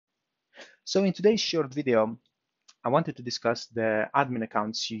So in today's short video, I wanted to discuss the admin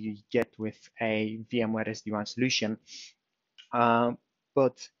accounts you get with a VMware SD-WAN solution. Uh,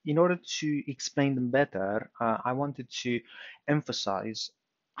 but in order to explain them better, I wanted to emphasize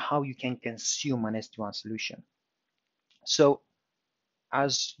how you can consume an SD-WAN solution. So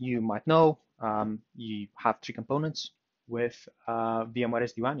as you might know, you have three components with VMware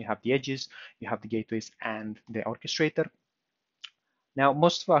SD-WAN. You have the edges, you have the gateways, and the orchestrator. Now,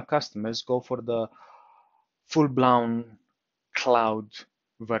 most of our customers go for the full-blown cloud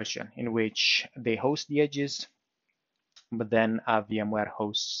version in which they host the edges, but then VMware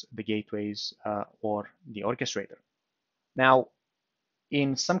hosts the gateways or the orchestrator. Now,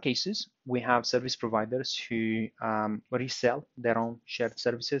 in some cases, we have service providers who resell their own shared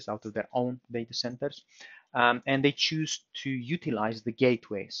services out of their own data centers, and they choose to utilize the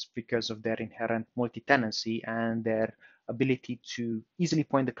gateways because of their inherent multi-tenancy and their ability to easily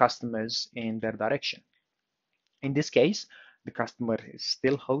point the customers in their direction. In this case, the customer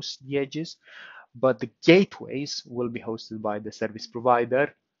still hosts the edges, but the gateways will be hosted by the service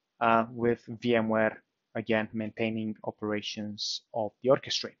provider with VMware, again, maintaining operations of the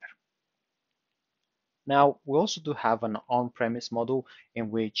orchestrator. Now, we also do have an on-premise model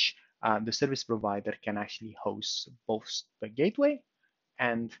in which the service provider can actually host both the gateway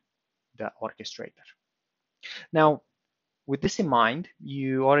and the orchestrator. Now, with this in mind,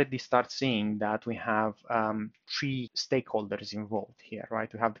 you already start seeing that we have three stakeholders involved here,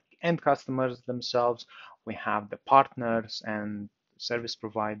 right? We have the end customers themselves, we have the partners and service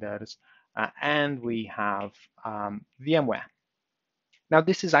providers, and we have VMware. Now,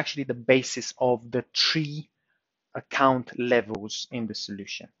 this is actually the basis of the three account levels in the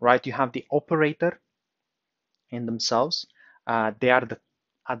solution, right? You have the operator in themselves. They are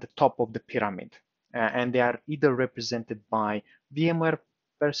at the top of the pyramid, and they are either represented by VMware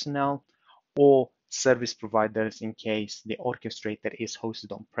personnel or service providers in case the orchestrator is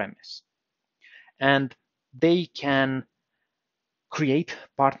hosted on premise. And they can create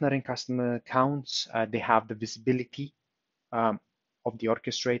partner and customer accounts. They have the visibility of the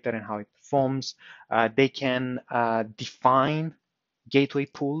orchestrator and how it performs. They can define gateway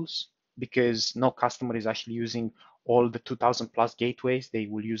pools because no customer is actually using all the 2000 plus gateways. They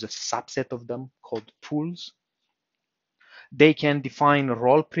will use a subset of them called pools. They can define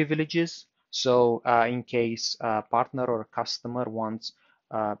role privileges. So in case a partner or a customer wants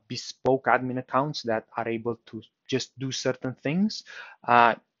bespoke admin accounts that are able to just do certain things,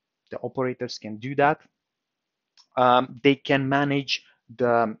 the operators can do that. They can manage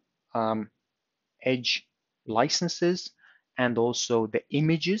the edge licenses and also the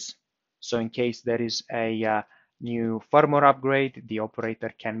images. So in case there is a new firmware upgrade, the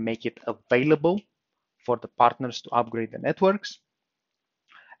operator can make it available for the partners to upgrade the networks,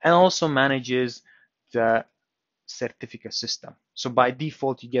 and also manages the certificate system. So by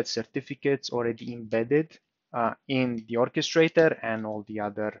default, you get certificates already embedded in the orchestrator and all the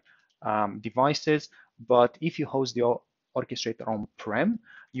other devices. But if you host the orchestrator on-prem,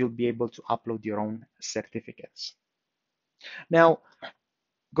 you'll be able to upload your own certificates. Now,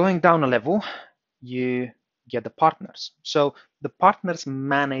 going down a level, you get the partners. So the partners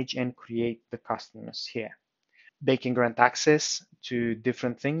manage and create the customers here. They can grant access to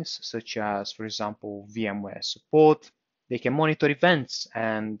different things, such as, for example, VMware support. They can monitor events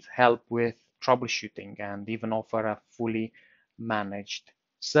and help with troubleshooting and even offer a fully managed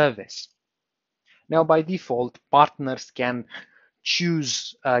service. Now, by default, partners can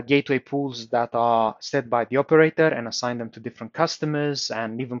choose gateway pools that are set by the operator and assign them to different customers,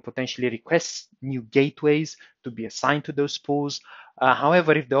 and even potentially request new gateways to be assigned to those pools.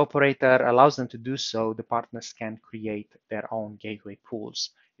 However, if the operator allows them to do so, the partners can create their own gateway pools,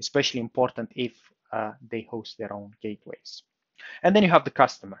 especially important if they host their own gateways. And then you have the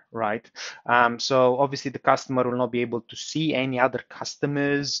customer, right? So obviously the customer will not be able to see any other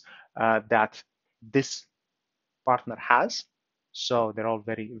customers that this partner has. So they're all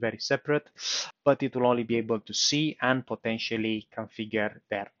very, very separate, but it will only be able to see and potentially configure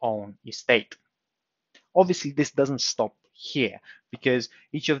their own estate. Obviously, this doesn't stop here because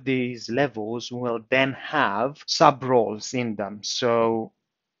each of these levels will then have sub roles in them. So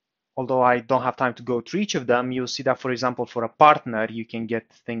although I don't have time to go through each of them, you'll see that, for example, for a partner, you can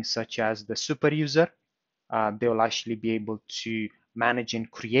get things such as the super user. They will actually be able to manage and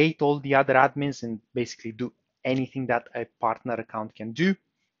create all the other admins and basically do anything that a partner account can do.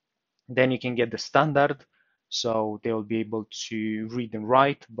 Then you can get the standard. So they will be able to read and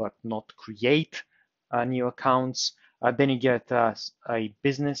write, but not create new accounts. Then you get a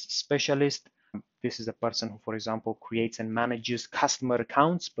business specialist. This is a person who, for example, creates and manages customer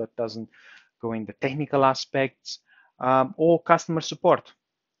accounts but doesn't go in the technical aspects, or customer support.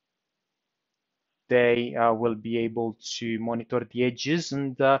 They will be able to monitor the edges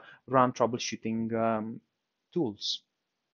and run troubleshooting tools.